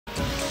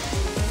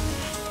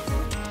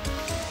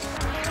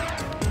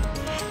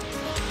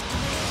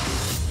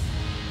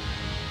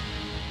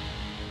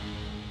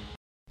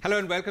Hello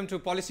and welcome to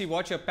Policy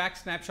Watch, a packed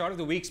snapshot of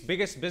the week's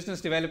biggest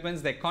business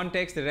developments, their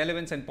context, their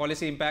relevance and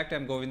policy impact.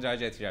 I'm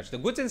Govindraj, Ethiraj. The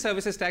goods and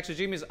services tax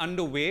regime is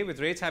underway,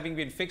 with rates having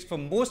been fixed for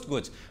most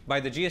goods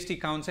by the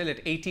GST Council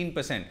at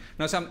 18%.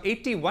 Now, some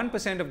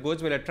 81% of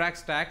goods will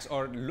attract tax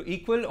or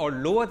equal or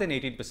lower than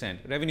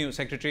 18%. Revenue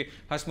Secretary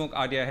Hasmukh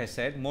Adhia has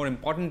said. More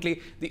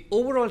importantly, the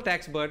overall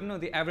tax burden on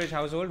the average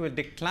household will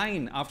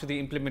decline after the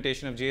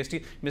implementation of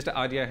GST, Mr.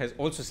 Adhia has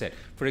also said.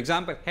 For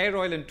example, hair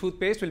oil and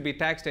toothpaste will be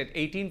taxed at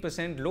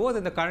 18%, lower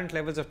than the current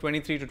levels of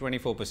 23 to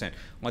 24%.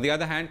 On the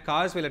other hand,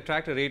 cars will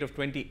attract a rate of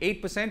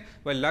 28%,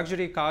 while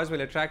luxury cars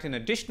will attract an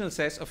additional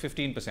cess of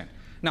 15%.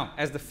 Now,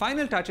 as the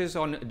final touches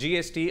on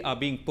GST are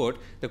being put,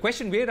 the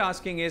question we're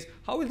asking is,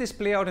 how will this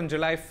play out on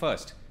July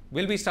 1st?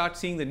 Will we start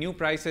seeing the new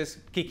prices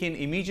kick in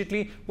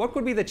immediately? What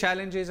could be the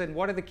challenges and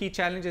what are the key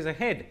challenges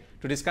ahead?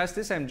 To discuss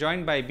this, I'm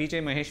joined by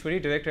B.J.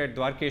 Maheshwari, Director at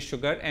Dwarkesh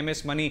Sugar,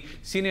 M.S. Mani,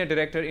 Senior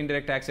Director,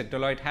 Indirect Tax at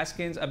Deloitte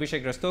Haskins,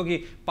 Abhishek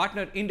Rastogi,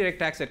 Partner, Indirect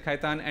Tax at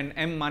Khaitan, and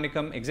M.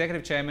 Manikam,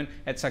 Executive Chairman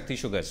at Sakti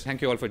Sugars.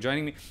 Thank you all for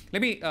joining me.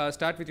 Let me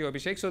start with you,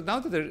 Abhishek. So now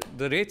that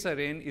the rates are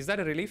in, is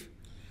that a relief?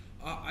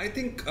 I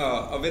think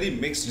a very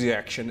mixed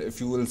reaction. If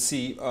you will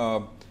see,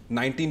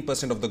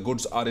 19% of the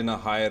goods are in a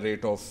higher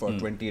rate of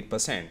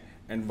 28%.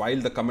 And while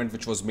the comment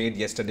which was made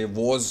yesterday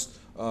was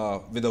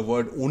with the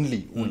word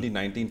only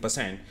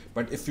 19%,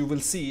 but if you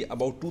will see,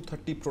 about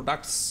 230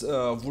 products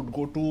would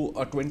go to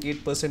a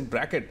 28%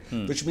 bracket,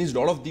 which means a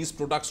lot of these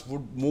products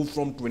would move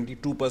from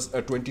 22 to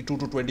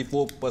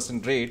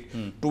 24% rate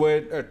to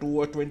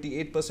a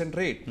 28%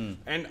 rate.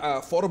 And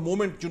for a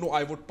moment, you know,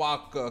 I would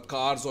park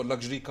cars or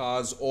luxury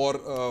cars or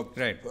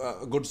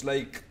goods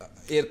like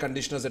air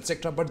conditioners,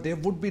 etc. But there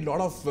would be a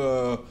lot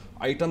of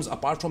items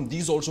apart from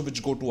these also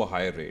which go to a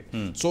higher rate.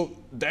 So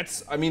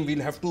that's, I mean,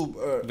 we'll have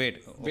to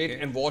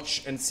wait and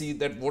watch and see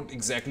that what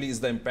exactly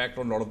is the impact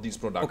on a lot of these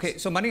products. Okay,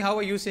 so Mani, how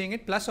are you seeing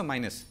it, plus or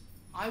minus?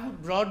 I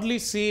would broadly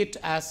see it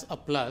as a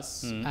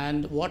plus,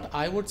 and what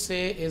I would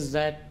say is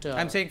that...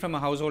 I'm saying from a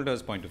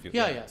householder's point of view.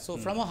 Yeah. So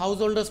from a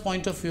householder's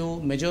point of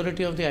view,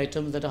 majority of the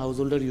items that a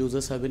householder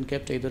uses have been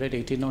kept either at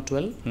 18 or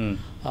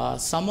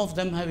 12. Some of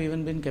them have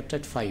even been kept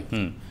at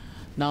 5.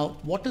 Now,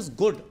 what is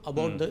good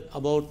about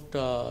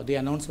the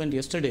announcement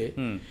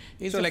yesterday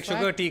is so like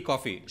sugar, tea,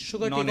 coffee,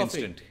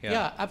 non-instant.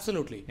 Yeah,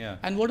 absolutely.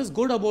 And what is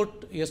good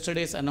about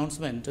yesterday's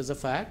announcement is the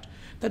fact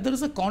that there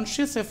is a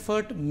conscious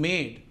effort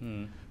made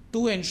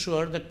to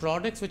ensure that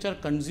products which are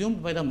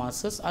consumed by the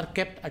masses are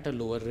kept at a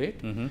lower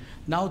rate.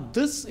 Now,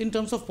 this in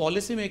terms of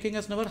policy making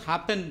has never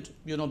happened,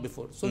 you know,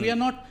 before. So we are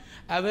not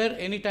aware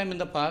any time in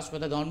the past where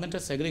the government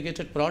has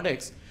segregated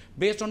products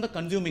based on the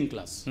consuming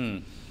class.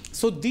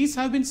 So these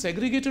have been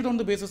segregated on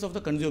the basis of the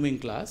consuming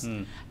class,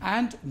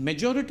 and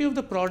majority of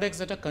the products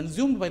that are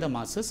consumed by the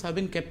masses have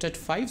been kept at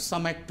 5,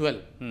 some at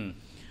 12.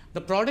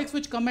 The products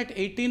which come at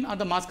 18 are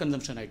the mass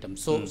consumption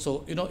items.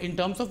 So you know, in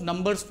terms of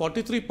numbers,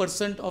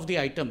 43% of the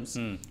items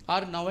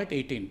are now at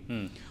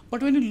 18.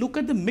 But when you look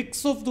at the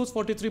mix of those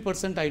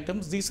 43%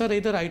 items, these are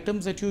either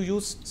items that you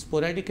use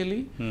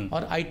sporadically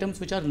or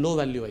items which are low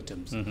value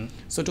items.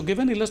 So to give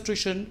an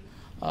illustration,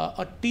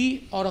 a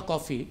tea or a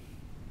coffee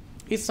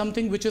is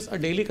something which is a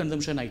daily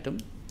consumption item.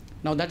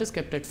 Now that is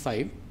kept at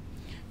 5,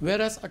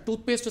 whereas a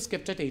toothpaste is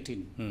kept at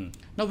 18.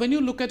 Now when you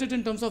look at it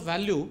in terms of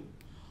value,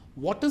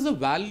 what is the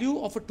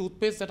value of a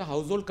toothpaste that a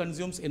household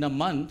consumes in a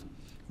month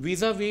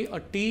vis-a-vis a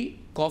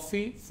tea,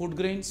 coffee, food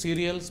grain,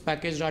 cereals,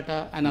 packaged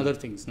data and other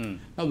things?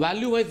 Now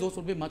value wise those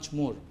would be much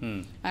more.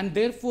 And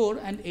therefore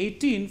an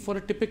 18 for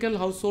a typical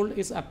household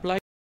is applied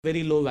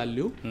very low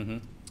value.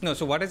 No,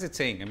 so what is it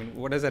saying? I mean,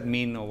 what does that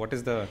mean, or what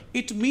is the...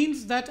 It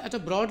means that at a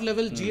broad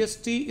level,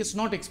 GST is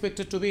not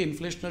expected to be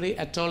inflationary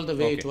at all the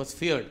way it was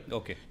feared.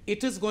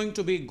 It is going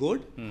to be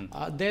good.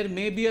 There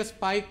may be a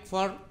spike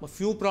for a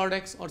few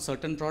products or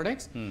certain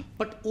products,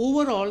 but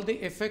overall,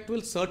 the effect will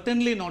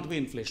certainly not be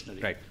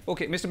inflationary. Right.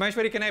 Okay, Mr.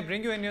 Maheshwari, can I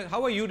bring you in here?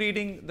 How are you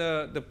reading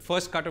the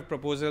first cut of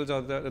proposals or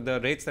the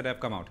rates that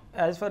have come out?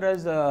 As far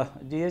as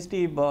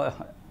GST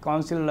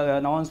Council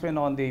announcement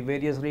on the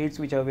various rates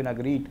which have been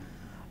agreed,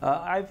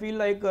 I feel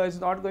like it's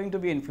not going to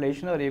be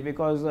inflationary,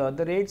 because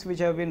the rates which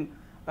have been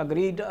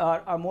agreed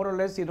are more or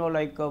less, you know,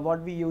 like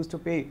what we used to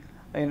pay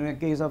in the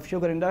case of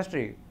sugar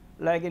industry.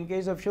 Like in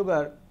case of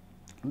sugar,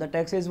 the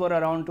taxes were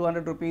around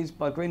 200 rupees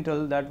per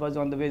quintal. That was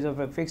on the basis of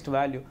a fixed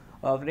value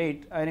of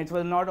rate, and it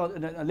was not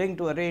linked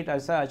to a rate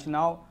as such.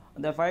 Now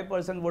the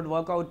 5% would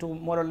work out to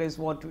more or less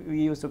what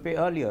we used to pay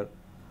earlier.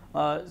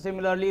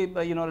 Similarly,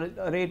 you know,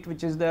 a rate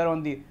which is there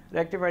on the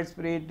rectified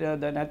spirit,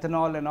 then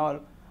ethanol and all,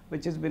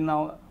 which has been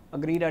now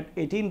agreed at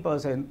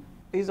 18%,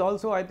 is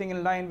also, I think,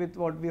 in line with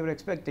what we were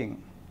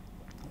expecting.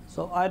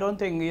 So I don't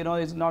think, you know,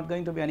 it's not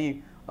going to be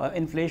any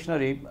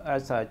inflationary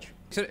as such.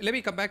 So let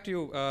me come back to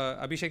you,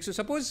 Abhishek. So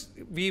suppose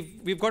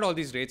we've got all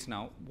these rates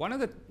now. One of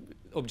the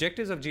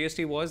objectives of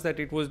GST was that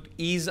it would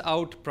ease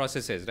out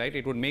processes, right?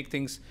 It would make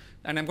things,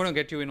 and I'm going to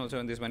get you in also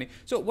on this, Mani.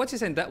 So what's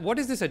this, what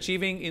is this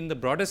achieving in the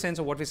broader sense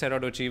of what we set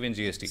out to achieve in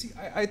GST? See,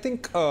 I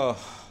think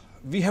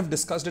we have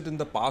discussed it in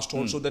the past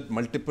also that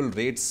multiple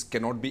rates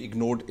cannot be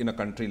ignored in a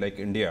country like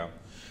India.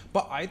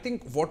 But I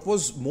think what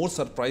was more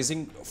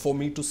surprising for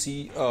me to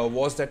see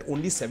was that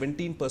only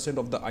 17%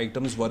 of the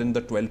items were in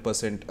the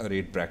 12%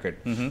 rate bracket,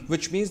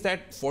 which means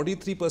that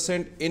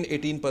 43% in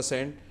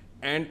 18%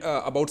 and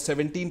about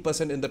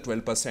 17% in the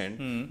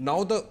 12%.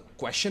 Now the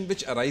question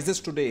which arises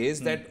today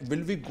is that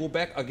will we go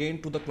back again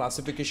to the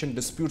classification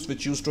disputes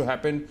which used to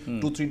happen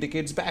 2-3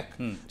 decades back?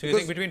 So you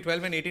think between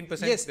 12 and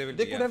 18%? Yes, they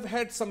could have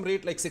had some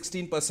rate like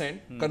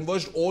 16%,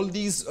 converged all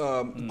these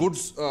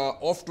goods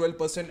of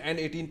 12% and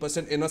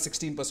 18% in a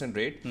 16%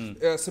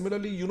 rate.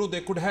 Similarly, you know,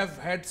 they could have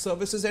had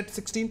services at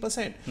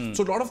 16%.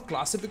 So a lot of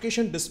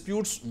classification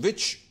disputes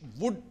which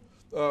would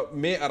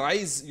may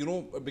arise, you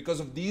know,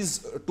 because of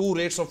these two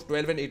rates of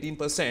 12 and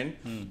 18%,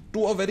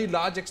 to a very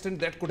large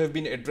extent that could have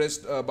been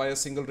addressed by a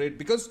single rate,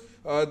 because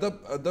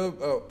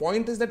the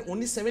point is that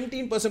only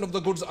 17% of the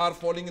goods are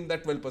falling in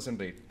that 12%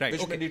 rate,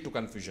 which may lead to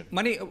confusion.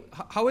 Mani,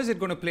 how is it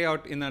going to play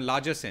out in a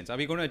larger sense? Are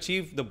we going to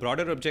achieve the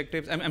broader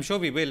objectives? I'm sure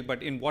we will,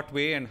 but in what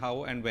way and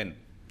how and when?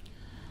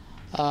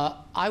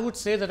 I would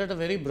say that at a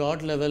very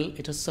broad level,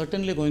 it is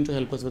certainly going to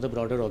help us with a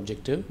broader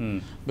objective,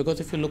 because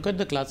if you look at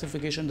the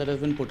classification that has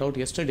been put out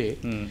yesterday,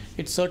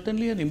 it's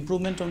certainly an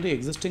improvement on the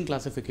existing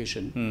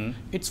classification.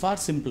 It's far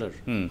simpler.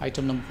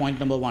 Point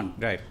number one.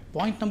 Right.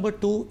 Point number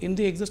two, in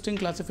the existing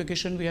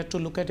classification, we had to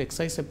look at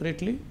excise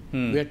separately.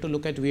 We had to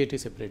look at VAT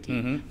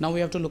separately. Now we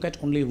have to look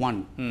at only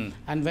one.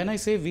 And when I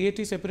say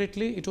VAT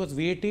separately, it was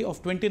VAT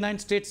of 29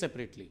 states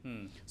separately.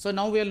 So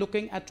now we are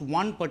looking at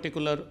one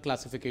particular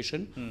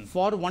classification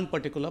for one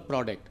particular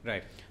product.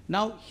 Right.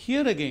 Now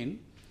here again,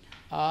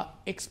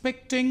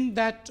 expecting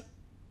that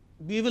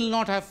we will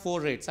not have 4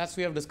 rates as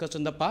we have discussed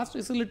in the past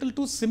is a little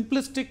too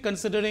simplistic,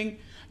 considering,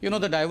 you know,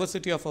 the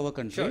diversity of our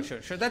country.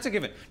 Sure. That's a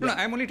given. No,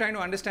 I'm only trying to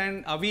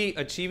understand, are we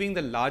achieving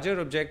the larger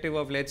objective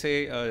of, let's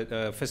say,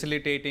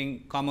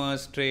 facilitating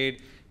commerce,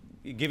 trade,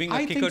 giving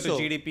a kicker to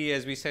GDP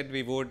as we said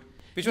we would?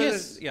 Which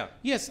was,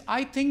 Yes,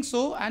 I think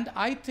so, and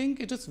I think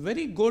it is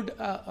very good.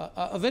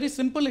 A very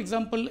simple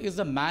example is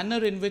the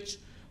manner in which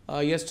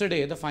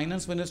yesterday the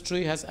Finance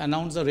Ministry has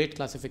announced the rate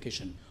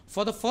classification.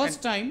 For the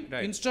first time,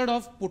 instead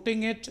of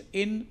putting it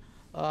in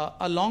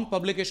a long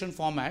publication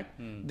format,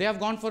 they have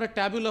gone for a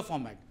tabular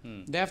format.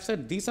 They have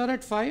said these are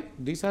at 5,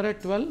 these are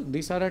at 12,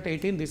 these are at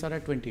 18, these are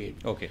at 28.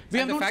 Okay.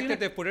 And the fact that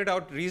they put it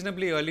out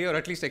reasonably early, or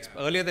at least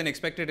earlier than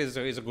expected, is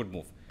a good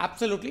move.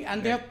 Absolutely.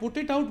 And they have put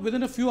it out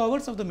within a few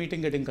hours of the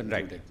meeting getting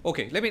concluded. Right.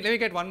 Okay. Let me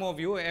get one more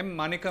view. M.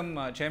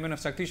 Manikam, Chairman of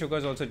Sakti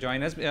Sugars, also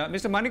join us.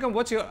 Mr.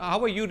 Manikam, how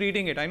are you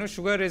reading it? I know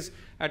sugar is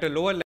at a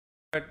lower level,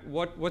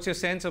 but what's your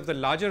sense of the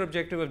larger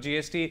objective of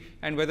GST,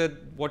 and whether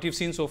what you've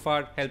seen so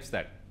far helps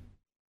that?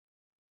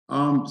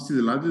 See,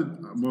 the larger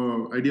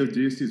idea of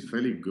GST is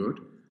fairly good,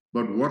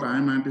 but what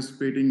I'm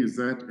anticipating is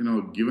that, you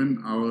know,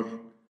 given our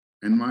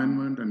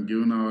environment and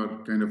given our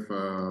kind of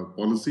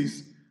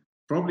policies,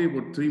 probably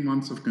about 3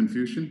 months of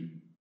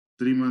confusion,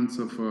 3 months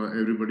of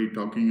everybody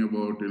talking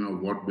about, you know,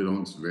 what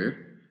belongs where,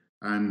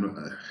 and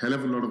a hell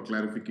of a lot of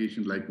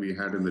clarification like we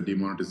had in the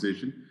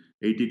demonetization,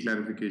 80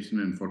 clarification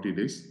in 40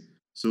 days.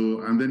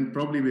 So, and then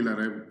probably we'll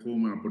arrive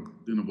home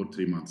in about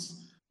 3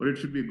 months, but it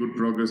should be good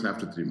progress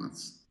after 3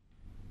 months.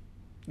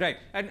 Right.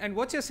 And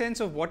what's your sense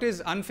of what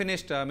is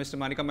unfinished, Mr.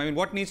 Manikam? I mean,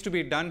 what needs to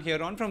be done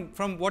here on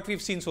from what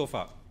we've seen so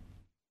far?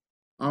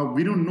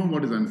 We don't know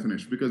what is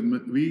unfinished, because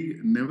we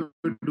never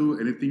do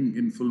anything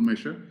in full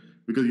measure,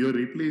 because you're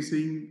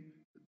replacing,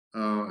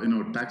 you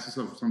know, taxes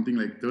of something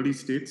like 30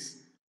 states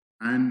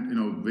and, you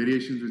know,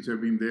 variations which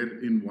have been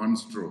there in one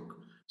stroke.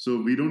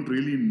 So we don't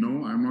really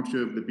know. I'm not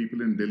sure if the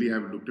people in Delhi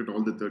have looked at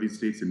all the 30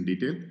 states in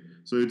detail.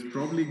 So it's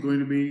probably going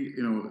to be,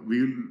 you know,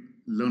 we'll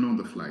learn on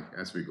the fly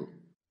as we go.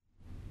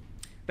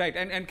 Right,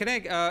 and can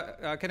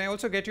I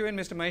also get you in,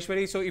 Mr.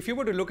 Maheshwari? So if you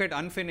were to look at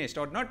unfinished,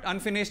 or not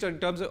unfinished in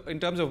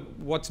terms of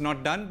what's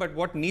not done, but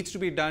what needs to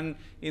be done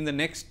in the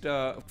next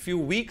few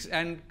weeks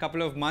and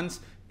couple of months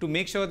to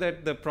make sure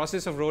that the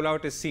process of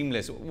rollout is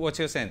seamless, what's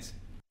your sense?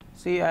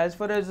 See, as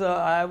far as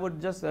I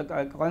would just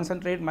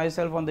concentrate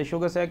myself on the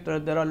sugar sector,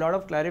 there are a lot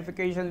of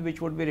clarifications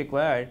which would be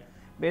required.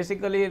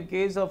 Basically, in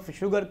case of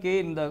sugar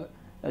cane, the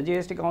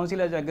GST Council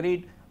has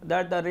agreed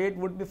that the rate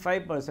would be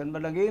 5%.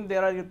 But again,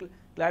 there are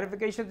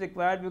clarifications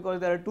required, because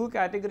there are 2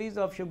 categories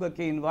of sugar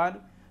cane. One,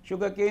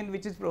 sugar cane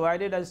which is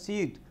provided as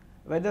seed,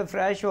 whether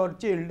fresh or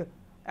chilled,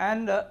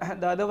 and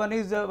the other one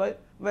is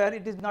where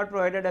it is not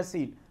provided as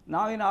seed.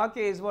 Now, in our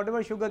case,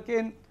 whatever sugar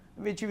cane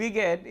which we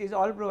get is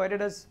all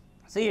provided as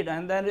seed,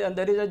 and then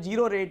there is a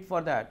 0 rate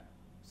for that.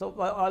 So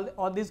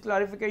all this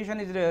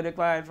clarification is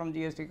required from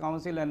GST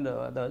Council and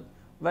others,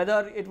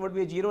 whether it would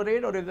be 0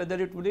 rate or whether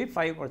it would be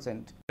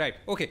 5%. Right.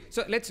 Okay.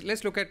 So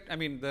let's look at, I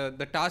mean,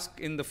 the task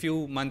in the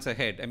few months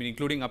ahead, I mean,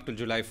 including up to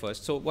July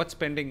 1st. So what's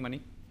pending,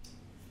 Mani?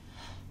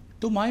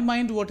 To my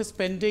mind, what is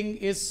pending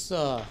is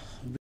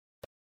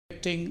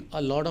expecting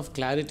a lot of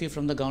clarity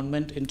from the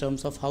government in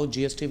terms of how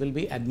GST will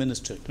be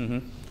administered.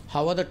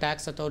 How are the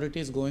tax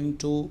authorities going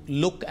to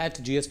look at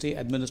GST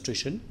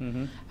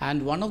administration?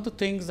 And one of the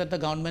things that the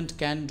government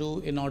can do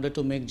in order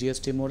to make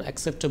GST more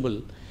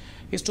acceptable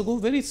is to go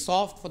very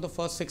soft for the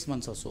first 6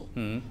 months or so.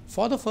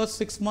 For the first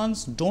 6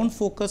 months, don't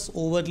focus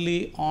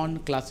overly on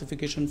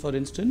classification, for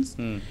instance.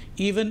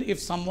 Even if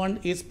someone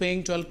is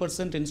paying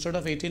 12% instead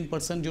of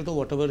 18% due to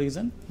whatever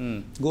reason,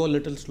 go a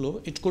little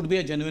slow. It could be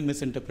a genuine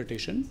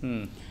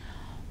misinterpretation.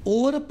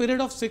 Over a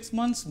period of 6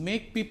 months,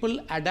 make people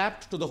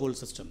adapt to the whole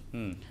system.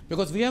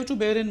 Because we have to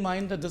bear in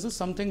mind that this is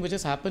something which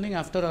is happening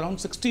after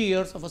around 60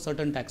 years of a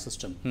certain tax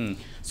system.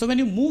 So when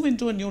you move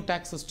into a new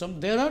tax system,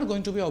 there are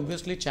going to be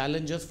obviously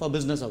challenges for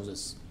business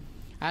houses.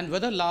 And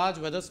whether large,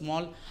 whether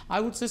small, I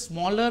would say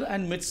smaller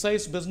and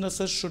mid-sized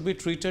businesses should be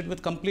treated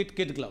with complete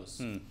kid gloves.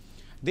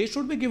 They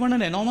should be given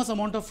an enormous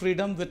amount of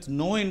freedom with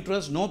no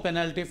interest, no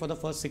penalty for the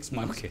first 6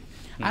 months. Okay.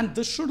 And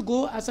this should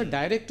go as a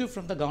directive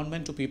from the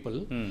government to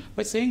people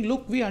by saying,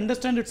 look, we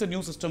understand it's a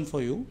new system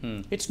for you.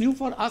 It's new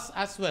for us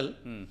as well.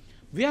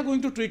 We are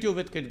going to treat you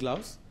with kid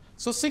gloves.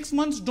 So 6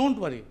 months, don't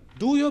worry.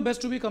 Do your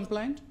best to be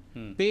compliant.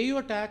 Pay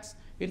your tax.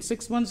 In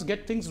 6 months,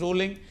 get things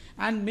rolling.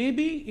 And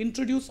maybe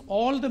introduce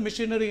all the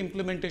machinery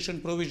implementation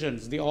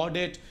provisions, the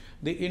audit,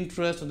 the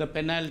interest, the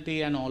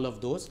penalty, and all of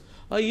those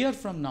a year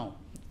from now.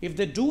 If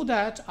they do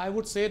that, I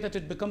would say that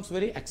it becomes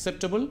very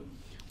acceptable.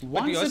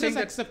 Once it is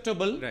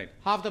acceptable,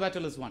 half the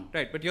battle is won.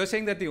 Right, but you're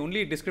saying that the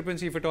only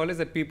discrepancy, if at all, is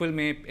that people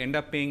may end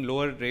up paying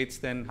lower rates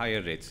than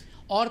higher rates.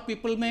 Or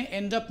people may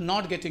end up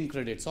not getting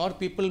credits, or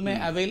people may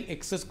avail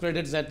excess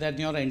credits that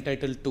they are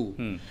entitled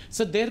to.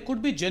 So there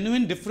could be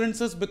genuine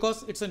differences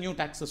because it's a new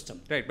tax system.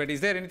 Right, but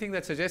is there anything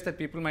that suggests that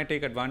people might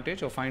take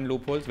advantage or find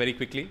loopholes very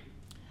quickly?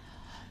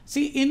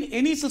 See, in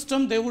any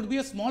system, there would be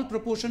a small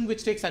proportion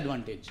which takes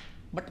advantage.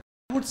 But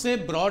I would say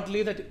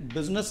broadly that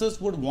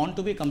businesses would want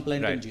to be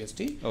compliant in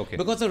GST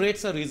because the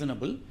rates are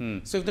reasonable.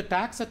 So if the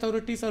tax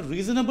authorities are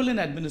reasonable in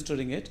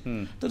administering it,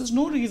 there is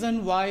no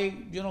reason why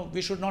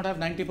we should not have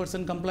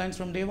 90% compliance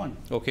from day one.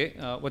 Okay,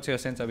 what's your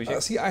sense,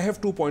 Abhishek? See, I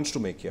have 2 points to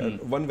make here.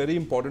 One very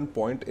important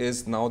point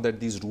is now that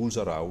these rules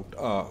are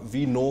out,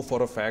 we know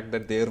for a fact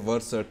that there were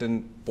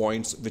certain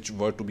points which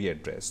were to be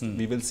addressed.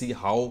 We will see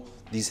how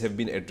these have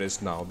been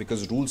addressed now,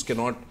 because rules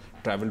cannot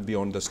travel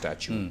beyond the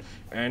statute.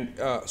 And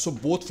so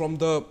both from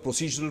the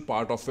procedural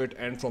part of it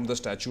and from the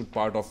statute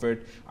part of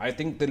it, I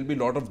think there will be a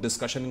lot of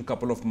discussion in a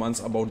couple of months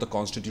about the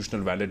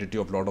constitutional validity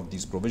of a lot of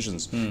these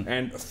provisions.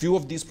 And a few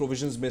of these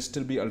provisions may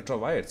still be ultra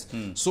vires.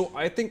 So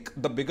I think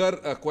the bigger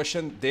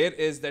question there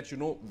is that,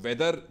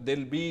 whether there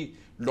will be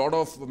lot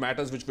of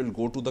matters which will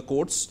go to the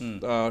courts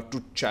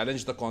to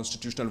challenge the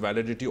constitutional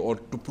validity or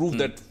to prove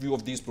that few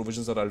of these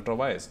provisions are ultra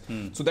vires.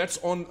 So that's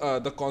on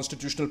the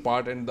constitutional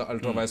part and the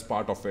ultra vires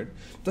part of it.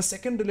 The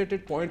second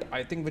related point,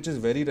 I think, which is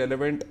very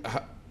relevant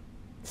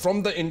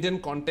from the Indian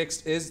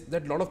context, is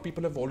that a lot of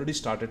people have already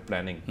started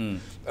planning.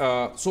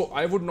 So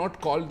I would not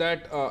call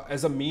that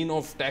as a mean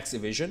of tax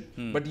evasion,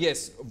 but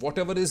yes,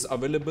 whatever is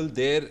available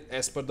there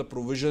as per the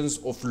provisions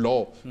of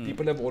law,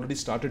 people have already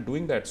started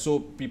doing that. So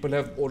people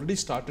have already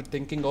started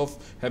thinking of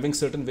having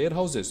certain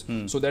warehouses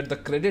so that the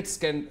credits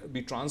can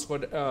be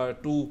transferred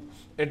to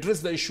address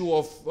the issue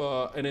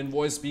of an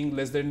invoice being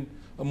less than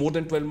more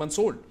than 12 months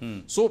old.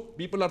 So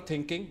people are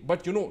thinking,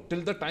 but till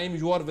the time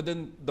you are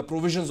within the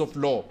provisions of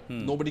law,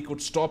 nobody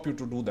could stop you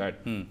to do that.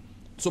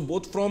 So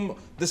both from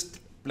this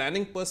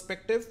planning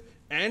perspective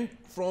and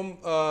from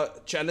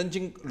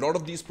challenging a lot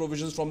of these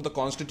provisions from the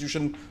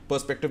constitution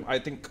perspective, I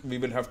think we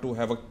will have to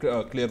have a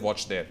clear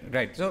watch there.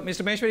 Right. So,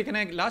 Mr. Maheshwari, can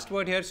I last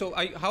word here? So,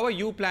 how are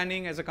you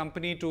planning as a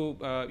company to,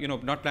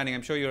 not planning,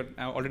 I'm sure you're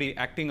already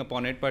acting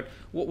upon it, but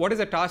what is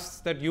the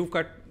tasks that you've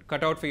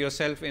cut out for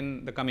yourself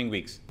in the coming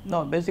weeks?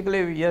 No,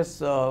 basically,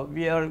 yes,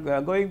 we are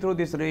going through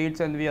these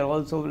reads, and we are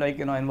also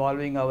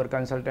involving our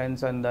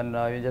consultants, and then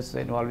we're just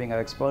involving our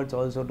experts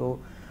also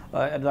to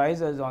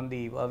advise us on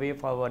the way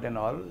forward and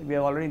all. We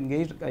have already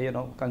engaged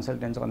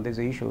consultants on this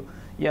issue.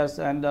 Yes,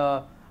 and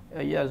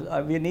yes,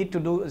 we need to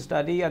do a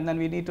study, and then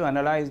we need to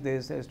analyze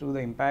this as to the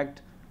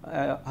impact,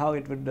 how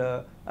it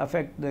would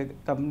affect the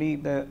company,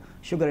 the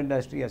sugar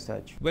industry as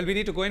such. Well, we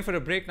need to go in for a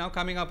break now.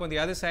 Coming up on the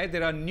other side,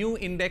 there are new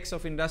index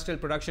of industrial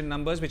production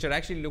numbers which are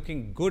actually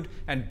looking good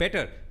and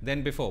better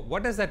than before.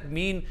 What does that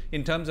mean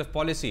in terms of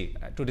policy?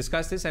 To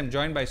discuss this, I'm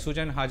joined by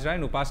Sujan Hajra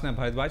and Upasana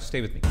Bharadwaj.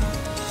 Stay with me.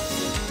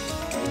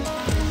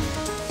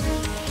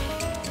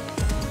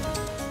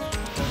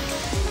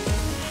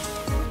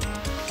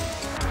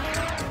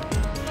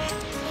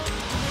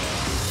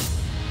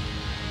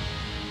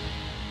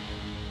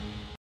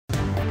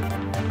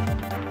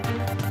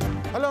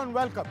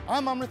 Welcome.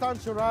 I'm Amritan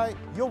Shurai.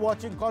 You're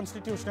watching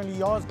Constitutionally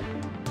Yours.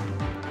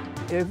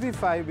 Every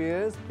 5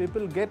 years,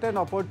 people get an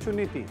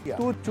opportunity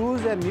to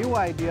choose a new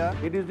idea.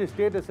 It is the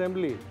State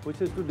Assembly which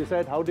is to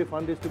decide how the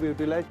fund is to be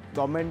utilized.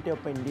 Government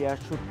of India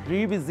should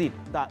revisit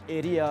the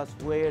areas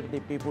where the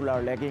people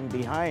are lagging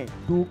behind.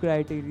 2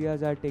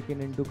 criteria are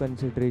taken into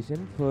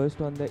consideration. First,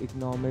 on the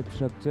economic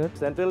structure.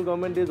 Central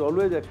government is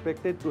always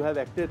expected to have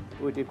acted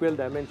with equal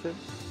dimension.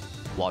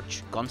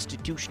 Watch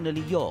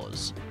Constitutionally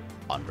Yours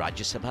on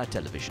Rajya Sabha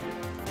television.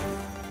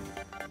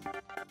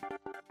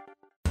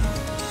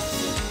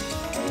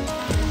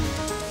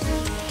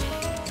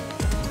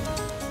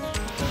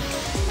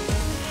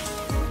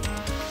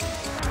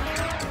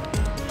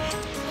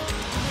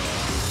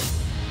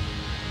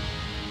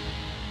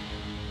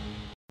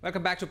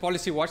 Welcome back to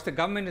Policy Watch. The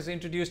government has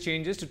introduced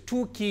changes to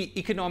two key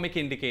economic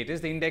indicators,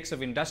 the Index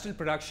of Industrial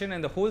Production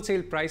and the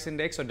Wholesale Price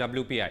Index, or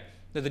WPI.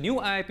 Now, the new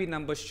IIP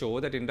numbers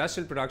show that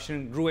industrial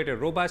production grew at a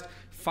robust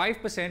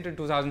 5% in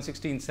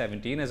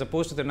 2016-17 as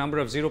opposed to the number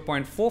of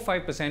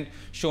 0.45%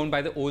 shown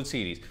by the old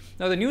series.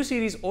 Now, the new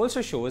series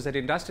also shows that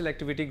industrial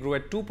activity grew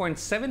at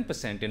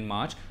 2.7% in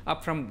March,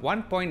 up from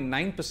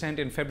 1.9%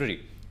 in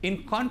February,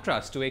 in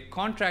contrast to a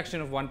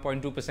contraction of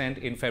 1.2%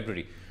 in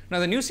February. Now,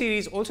 the new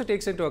series also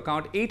takes into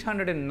account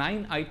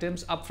 809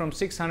 items, up from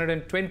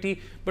 620,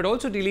 but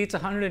also deletes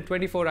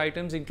 124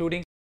 items,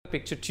 including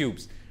picture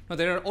tubes. Now,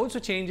 there are also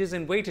changes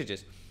in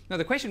weightages. Now,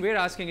 the question we're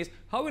asking is,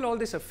 how will all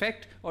this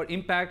affect or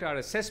impact our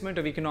assessment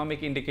of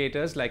economic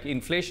indicators like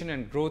inflation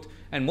and growth,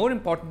 and more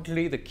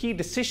importantly, the key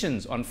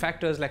decisions on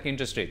factors like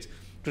interest rates?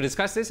 To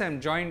discuss this,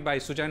 I'm joined by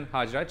Sujan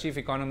Hajra, Chief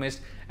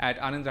Economist at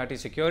Anand Rathi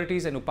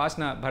Securities, and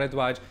Upasana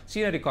Bharadwaj,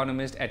 Senior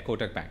Economist at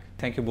Kotak Bank.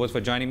 Thank you both for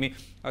joining me.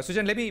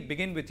 Sujan, let me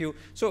begin with you.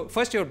 So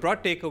first, your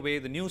broad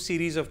takeaway, the new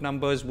series of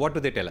numbers, what do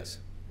they tell us?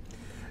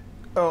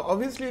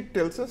 Obviously, it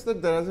tells us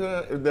that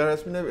there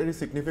has been a very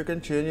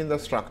significant change in the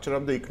structure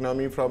of the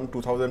economy from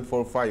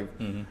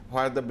 2004-05,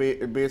 where the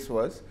base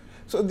was.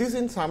 So this,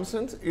 in some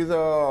sense, is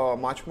a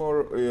much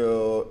more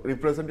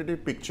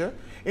representative picture.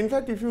 In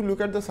fact, if you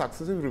look at the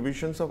successive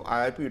revisions of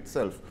IIP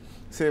itself,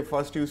 say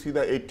first you see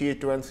the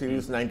 80-81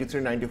 series,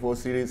 93-94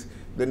 series,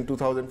 then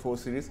 2004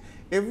 series,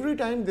 every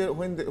time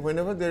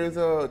whenever there is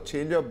a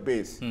change of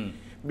base,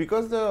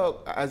 because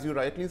as you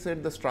rightly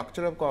said, the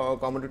structure of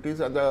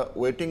commodities and the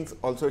weightings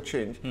also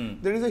change,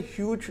 there is a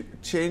huge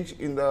change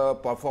in the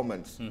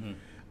performance.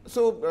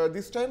 So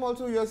this time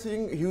also you are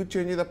seeing huge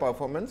change in the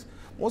performance.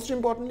 Most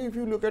importantly, if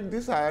you look at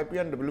this IIP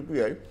and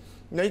WPI,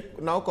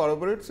 now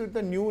corroborates with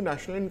the new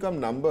national income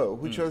number,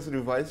 which was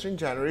revised in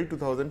January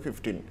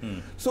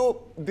 2015.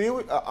 So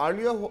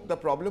earlier the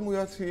problem we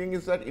are seeing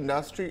is that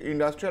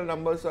industrial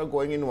numbers are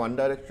going in one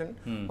direction,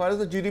 whereas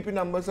the GDP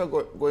numbers are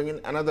going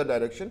in another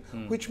direction,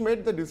 which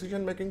made the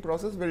decision-making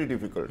process very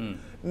difficult.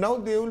 Now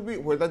they will be,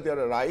 whether they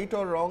are right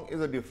or wrong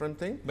is a different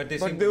thing, but they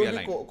will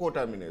be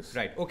coterminous.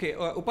 Right. Okay.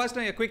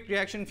 Upasana, a quick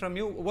reaction from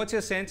you. What's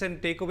your sense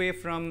and takeaway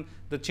from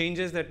the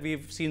changes that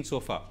we've seen so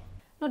far?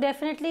 No,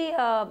 definitely,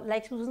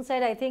 like Susan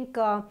said, I think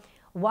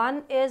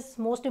one is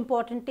most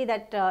importantly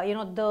that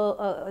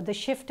the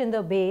shift in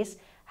the base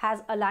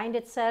has aligned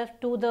itself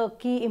to the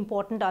key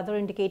important other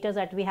indicators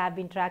that we have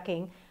been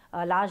tracking,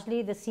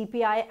 largely the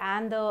CPI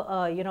and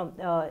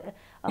the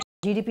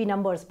GDP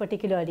numbers,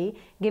 particularly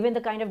given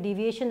the kind of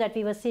deviation that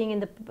we were seeing in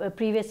the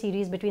previous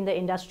series between the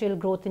industrial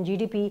growth in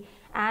GDP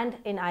and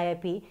in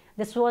IIP.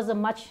 This was a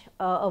much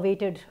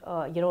awaited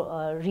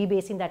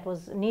rebasing that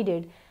was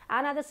needed.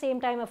 And at the same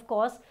time, of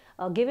course,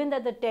 given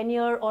that the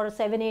 10-year or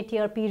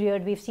 7-8-year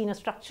period, we've seen a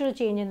structural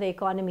change in the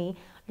economy,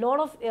 a lot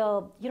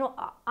of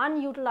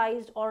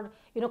unutilized or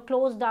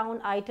closed down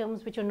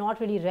items which are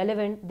not really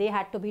relevant, they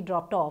had to be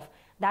dropped off.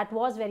 That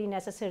was very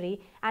necessary,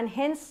 and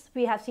hence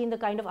we have seen the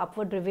kind of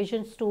upward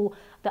revisions to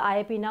the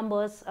IIP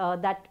numbers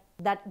that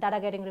are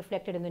getting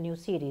reflected in the new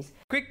series.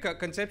 Quick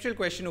conceptual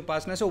question,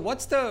 Upasana. So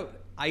what's the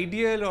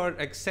ideal or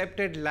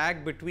accepted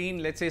lag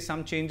between, let's say,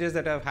 some changes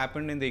that have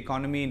happened in the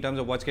economy in terms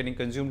of what's getting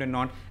consumed and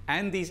not,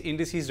 and these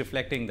indices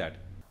reflecting that?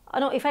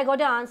 No, if I got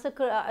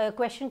the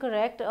question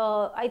correct,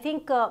 I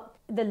think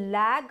the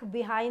lag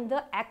behind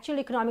the actual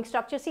economic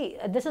structure, see,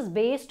 this is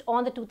based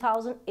on the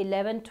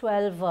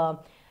 2011-12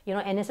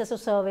 NSSO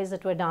surveys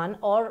that were done,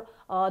 or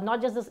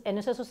not just this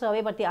NSSO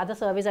survey, but the other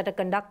surveys that are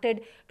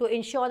conducted to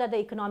ensure that the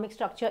economic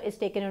structure is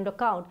taken into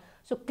account.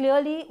 So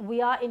clearly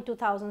we are in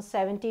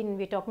 2017 and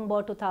we're talking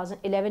about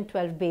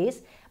 2011-12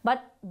 base,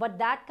 but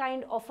that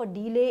kind of a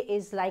delay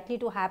is likely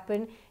to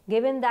happen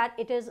given that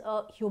it is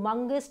a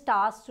humongous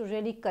task to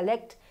really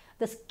collect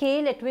the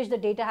scale at which the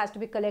data has to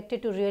be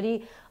collected to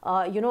really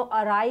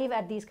arrive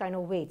at these kind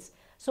of weights.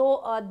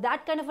 So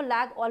that kind of a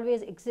lag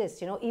always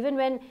exists. Even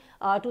when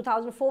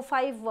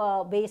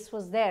 2004-05 base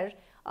was there,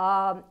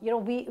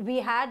 we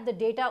had the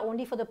data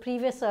only for the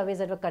previous surveys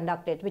that were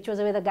conducted, which was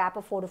with a gap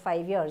of 4 to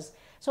 5 years.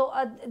 So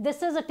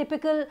this is a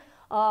typical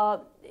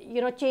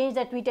change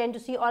that we tend to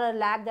see, or a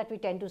lag that we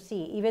tend to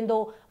see. Even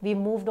though we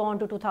moved on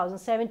to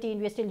 2017,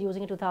 we're still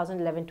using a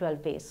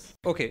 2011-12 base.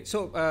 Okay,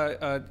 so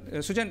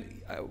Sujan,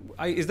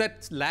 is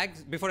that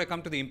lag, before I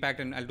come to the impact,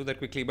 and I'll do that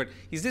quickly, but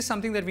is this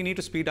something that we need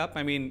to speed up?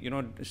 I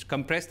mean,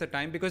 compress the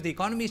time, because the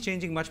economy is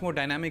changing much more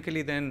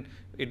dynamically than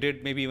it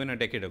did maybe even a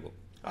decade ago.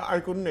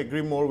 I couldn't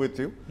agree more with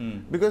you,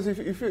 because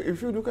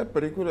if you look at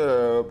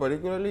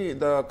particularly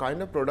the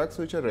kind of products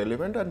which are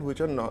relevant and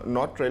which are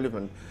not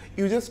relevant,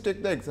 you just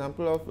take the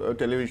example of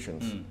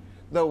televisions.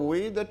 The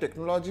way the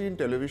technology in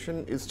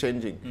television is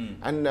changing,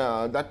 and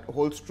that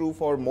holds true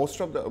for most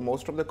of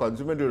the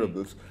consumer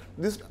durables.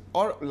 This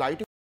or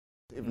lighting,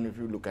 even if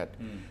you look at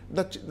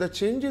the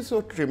change is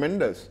so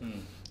tremendous.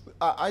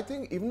 I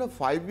think even a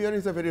 5 year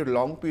is a very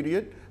long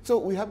period. So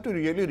we have to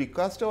really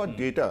recast our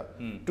data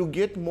to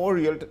get more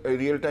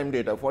real-time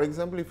data. For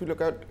example, if you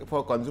look at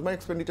for consumer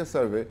expenditure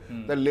survey,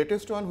 the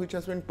latest one which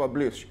has been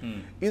published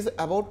is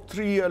about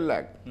 3-year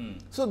lag.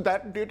 So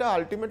that data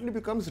ultimately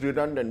becomes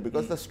redundant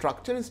because the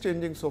structure is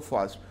changing so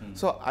fast.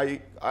 So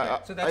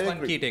so that's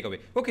one key takeaway.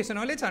 Okay, so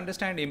now let's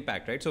understand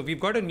impact, right? So we've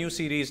got a new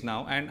series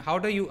now, and how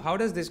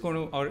does this going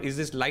to, or is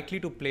this likely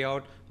to play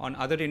out on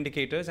other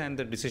indicators and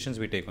the decisions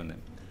we take on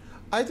them?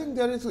 I think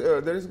there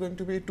is going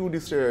to be two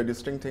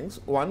distinct things.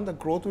 One, the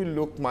growth will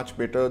look much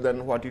better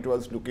than what it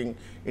was looking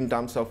in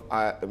terms of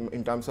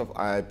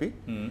IIP.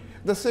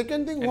 The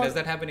second thing, and does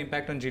that have an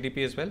impact on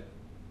GDP as well?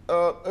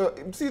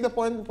 See, the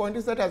point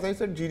is that, as I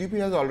said, GDP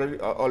has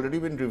already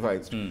been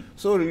revised.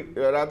 So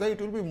rather it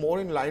will be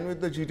more in line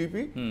with the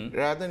GDP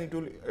rather than it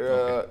will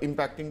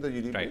impacting the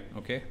GDP. Right.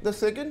 Okay. The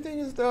second thing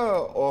is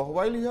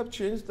while you have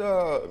changed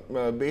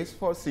the base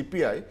for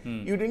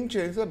CPI, you didn't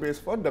change the base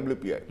for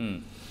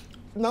WPI.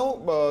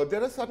 Now,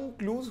 there are certain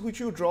clues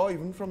which you draw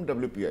even from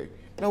WPI.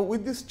 Now,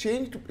 with this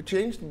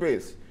changed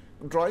base,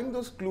 drawing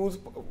those clues,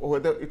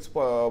 whether it's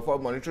for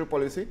monetary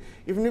policy,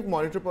 even if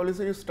monetary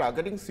policy is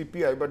targeting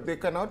CPI, but they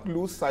cannot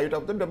lose sight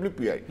of the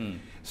WPI.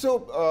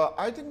 So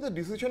I think the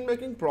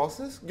decision-making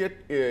process get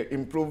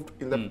improved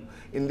in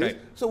this.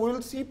 Right. So we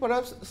will see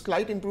perhaps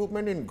slight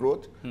improvement in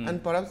growth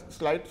and perhaps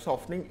slight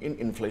softening in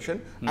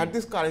inflation at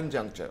this current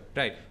juncture.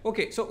 Right.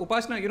 Okay. So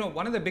Upasana, you know,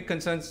 one of the big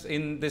concerns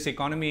in this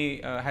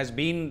economy has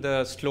been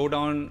the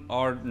slowdown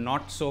or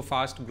not so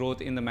fast growth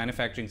in the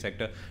manufacturing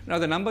sector. Now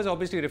the numbers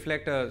obviously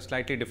reflect a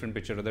slightly different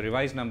picture, or the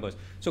revised numbers.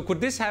 So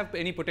could this have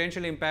any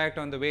potential impact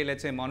on the way,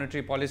 let's say,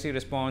 monetary policy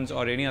responds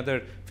or any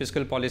other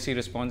fiscal policy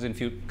responds in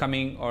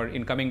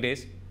coming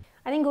days?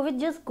 I think, Govind,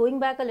 just going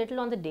back a little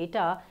on the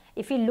data,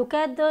 if you look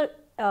at the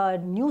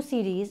new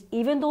series,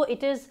 even though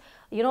it is,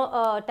 you know,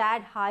 a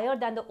tad higher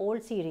than the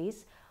old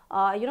series,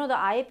 you know, the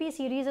IIP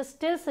series is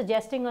still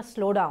suggesting a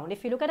slowdown.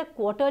 If you look at the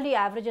quarterly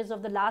averages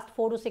of the last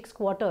 4 to 6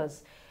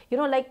 quarters, you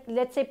know, like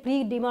let's say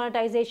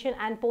pre-demonetization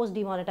and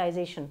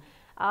post-demonetization.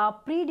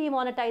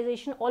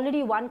 Pre-demonetization,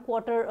 already 1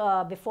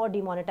 quarter before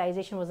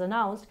demonetization was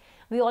announced,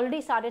 we already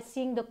started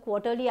seeing the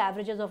quarterly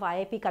averages of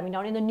IIP coming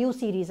down in the new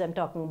series I'm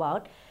talking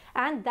about.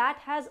 And that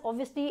has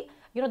obviously,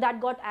 you know, that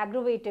got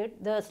aggravated,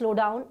 the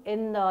slowdown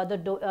in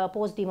the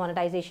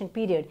post-demonetization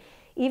period.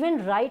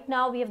 Even right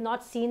now, we have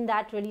not seen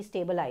that really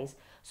stabilize.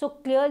 So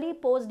clearly,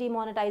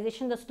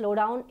 post-demonetization, the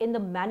slowdown in the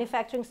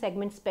manufacturing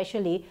segment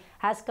especially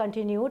has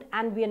continued,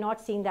 and we are not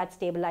seeing that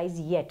stabilize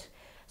yet.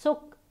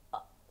 So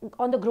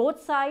on the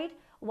growth side,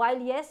 while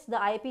yes, the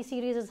IIP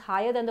series is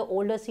higher than the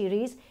older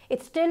series,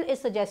 it still is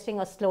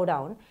suggesting a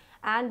slowdown.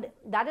 And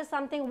that is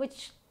something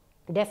which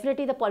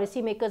definitely the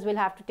policymakers will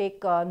have to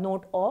take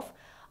note of.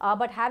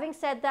 But having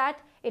said that,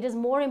 it is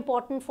more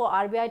important for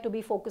RBI to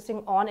be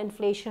focusing on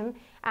inflation,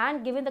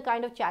 and given the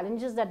kind of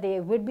challenges that they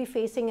would be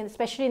facing,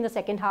 especially in the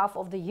second half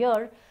of the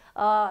year,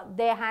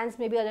 their hands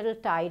may be a little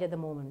tied at the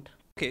moment.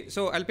 Okay,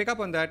 so I'll pick up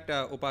on that,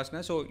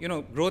 Upasana. So, you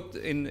know, growth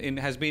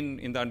has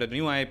been under the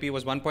new IIP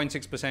was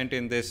 1.6%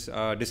 in this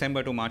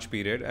December to March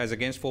period, as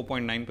against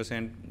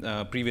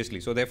 4.9% previously.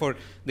 So therefore,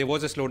 there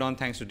was a slowdown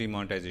thanks to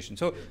demonetization.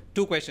 So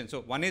 2 questions.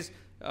 So one is,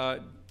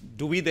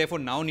 do we therefore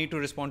now need to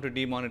respond to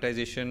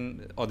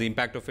demonetization or the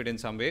impact of it in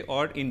some way,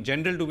 or in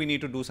general, do we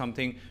need to do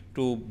something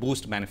to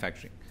boost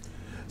manufacturing?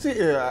 See,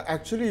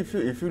 actually,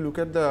 if you look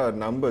at the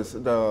numbers,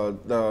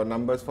 the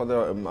numbers for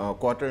the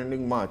quarter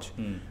ending March,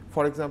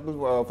 for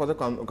example, for the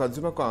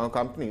consumer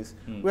companies,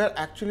 we are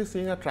actually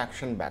seeing a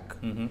traction back.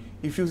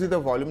 If you see the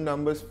volume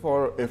numbers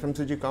for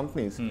FMCG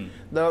companies,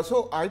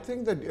 so I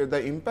think that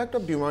the impact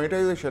of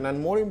demonetization,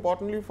 and more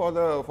importantly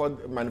for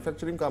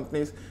manufacturing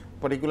companies,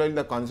 particularly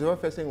the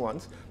consumer-facing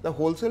ones, the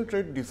wholesale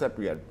trade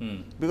disappeared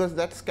because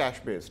that's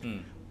cash-based.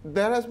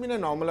 There has been a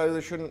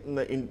normalization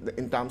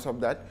in terms of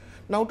that.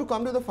 Now, to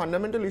come to the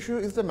fundamental issue,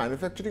 is the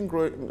manufacturing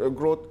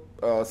growth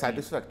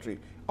satisfactory?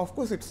 Of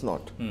course, it's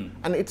not,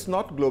 and it's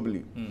not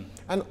globally.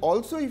 And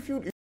also, if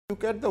you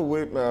look at the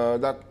way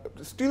that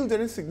still there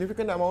is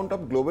significant amount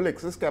of global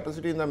excess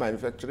capacity in the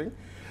manufacturing.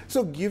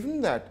 So,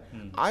 given that,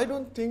 I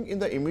don't think in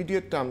the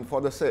immediate term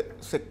for the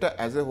sector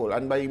as a whole,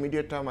 and by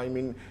immediate term I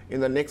mean in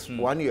the next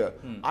 1 year,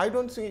 I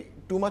don't see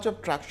too much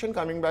of traction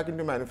coming back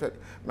into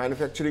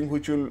manufacturing,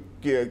 which will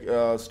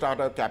start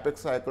a capex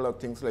cycle or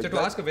things like that. So,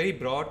 to ask a very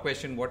broad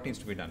question, what needs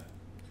to be done?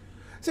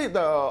 See,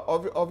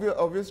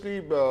 obviously,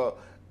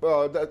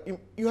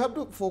 you have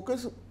to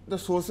focus the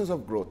sources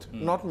of growth,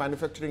 not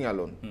manufacturing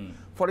alone.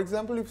 For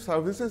example, if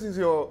services is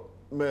your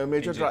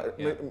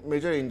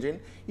major engine,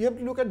 you have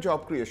to look at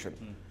job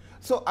creation.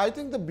 So I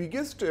think the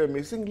biggest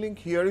missing link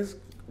here is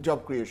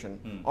job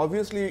creation.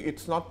 Obviously,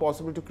 it's not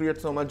possible to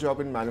create so much job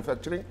in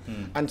manufacturing,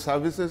 and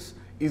services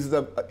is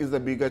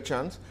the bigger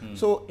chance.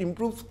 So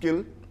improve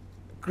skill,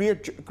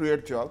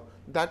 create job.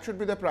 That should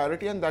be the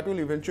priority, and that will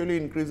eventually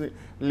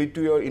lead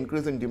to your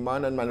increase in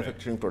demand and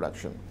manufacturing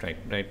production.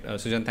 Right.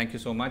 Sujan, thank you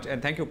so much.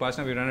 And thank you,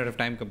 Upasana. We run out of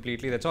time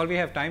completely. That's all we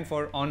have time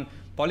for on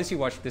Policy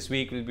Watch this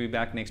week. We'll be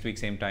back next week,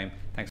 same time.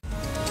 Thanks.